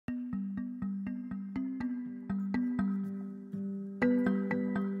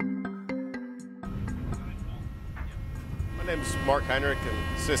My name is Mark Heinrich,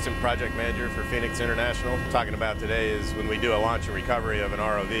 I'm Assistant Project Manager for Phoenix International. What I'm talking about today is when we do a launch and recovery of an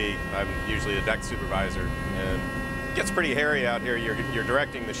ROV, I'm usually a deck supervisor. And it gets pretty hairy out here. You're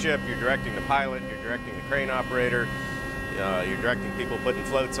directing the ship, you're directing the pilot, you're directing the crane operator, you're directing people putting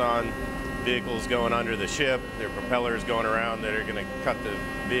floats on, vehicles going under the ship, there are propellers going around that are going to cut the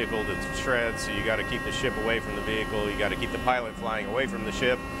vehicle to shreds, so you got to keep the ship away from the vehicle, you got to keep the pilot flying away from the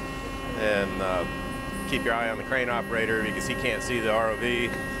ship, and keep your eye on the crane operator because he can't see the ROV.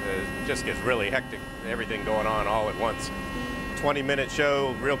 It just gets really hectic, everything going on all at once. 20-minute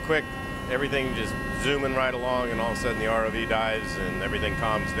show, real quick, everything just zooming right along, and all of a sudden the ROV dives and everything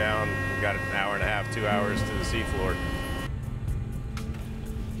calms down. We've got an hour and a half, 2 hours to the seafloor.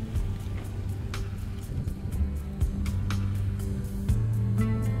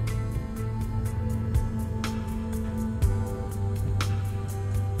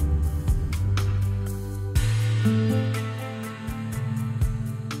 Thank you.